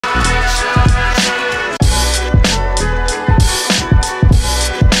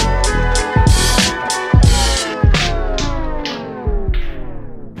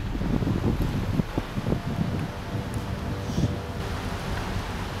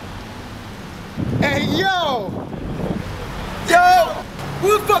Hey, yo! Yo!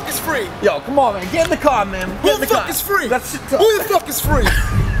 Who the fuck is free? Yo, come on, man. Get in the car, man. Who the fuck is free? That's it. Who the fuck is free?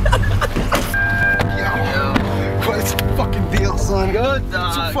 Yo, what's the fucking deal, son? Good,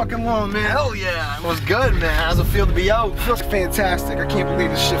 dog. So fucking long, man. Hell yeah. It was good, man. How's it feel to be out? Feels fantastic. I can't believe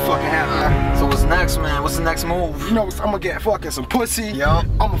this shit fucking happened. So what's next, man? What's the next move? You know, I'm gonna get fucking some pussy. Yup.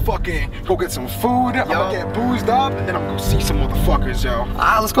 I'm gonna fucking go get some food. I'm gonna get boozed up, and then I'm gonna go see some motherfuckers, yo.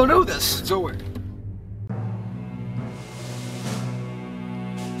 Alright, let's go do this. Let's do it.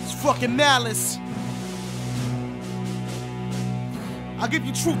 It's fucking Malice. I'll give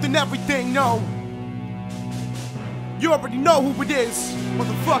you truth in everything, no. You already know who it is,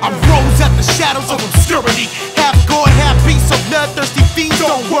 motherfucker. I rose at the shadows of obscurity. Half God, half beast, so bloodthirsty fiends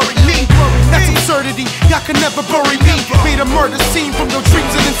don't worry me. That's absurdity, y'all can never bury me. Made a murder scene from your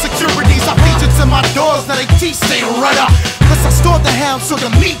dreams and insecurities. I featured to my doors, now they teach stay redder. Plus I stored the hound so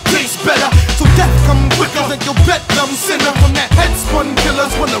the meat tastes better. So death come quicker than your bedtime sinner. From that head spun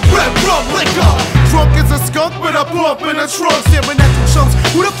killers when the red rum liquor. Drunk as a skunk with a bump in a trunk. Staring at you chumps,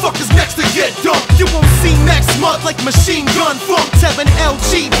 who the fuck is next to get dumped? You won't see next month like Machine Gun Funk 7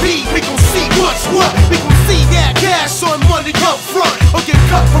 LGB. We gon' see what's what. We gon' see that cash or money up front, or get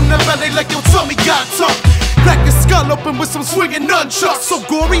cut from the belly like your tummy got tough. Crack your skull open with some swinging nunchucks. So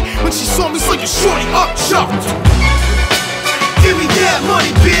gory when she saw me, so you shorty up chucked. Give me that money,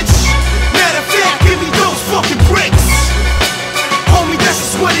 bitch. Matter of fact, give me those fucking bricks. Homie, that's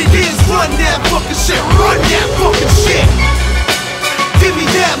just what it is. Run that fucking shit. Run that fucking shit. Give me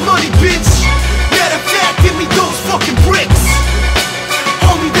that money, bitch. Matter of fact, give me those fucking bricks.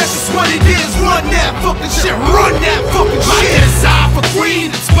 Homie, that's just what it is. Run that fucking shit. Run that fucking shit. My desire for greed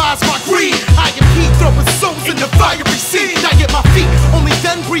inspires my greed. I am heat throwing souls in the fiery sea. I get my feet, only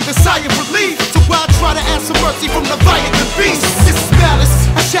then breathe a sigh of relief. So I'll try to ask for mercy from the violent beast. This is Malice.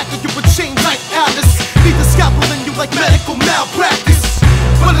 I shackle you with chains like Alice. Leave the scalpel in you like medical malpractice.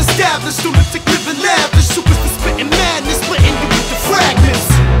 Well established, lunatic living lavish. Superstar spitting madness, splitting you with the fragments.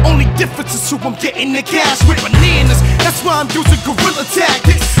 Only difference is who I'm getting the cash with bananas. That's why I'm using guerrilla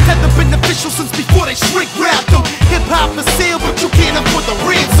tactics. Had them beneficial since before they shrink wrapped them. Hip hop for sale, but you can't afford the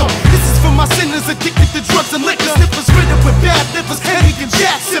ransom. This is for my sinners addicted to drugs and liquor. Sniffers ridden with bad livers, heavy and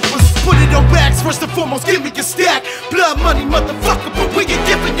jack sippers. Put it on wax, first and foremost, give me your stack. Blood money, motherfucker, but we ain't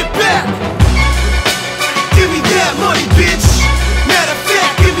giving you back. Give me that money, bitch. Matter of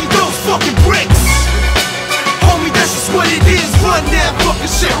fact, give me those fucking bricks. Homie, that's just what it is. Run that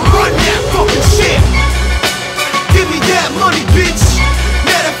fucking shit. Run that fucking shit. Give me that money, bitch.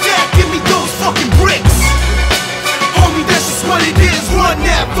 Matter of fact, give me those fucking bricks. Homie, that's just what it is. Run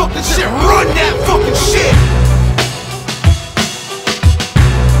that fucking shit. Run that fucking shit.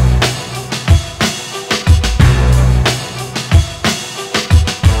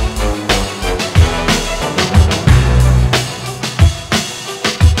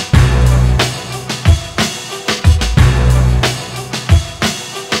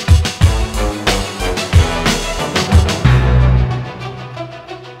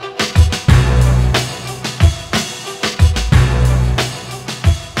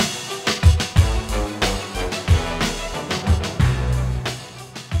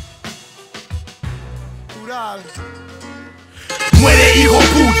 Muere, hijo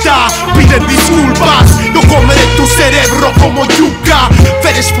puta, piden disculpas. No comeré tu cerebro como yuca.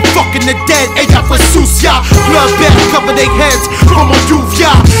 Fetish for fucking the dead, ella fue sucia. Bloodbath cover their heads como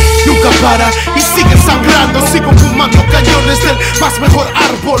lluvia. Nunca para y sigue sangrando. Sigo fumando cañones del más mejor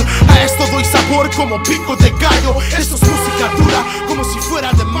árbol. A esto doy sabor como pico de gallo. Esto es música dura como si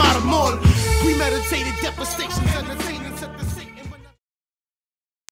fuera de mármol. Premeditated devastation.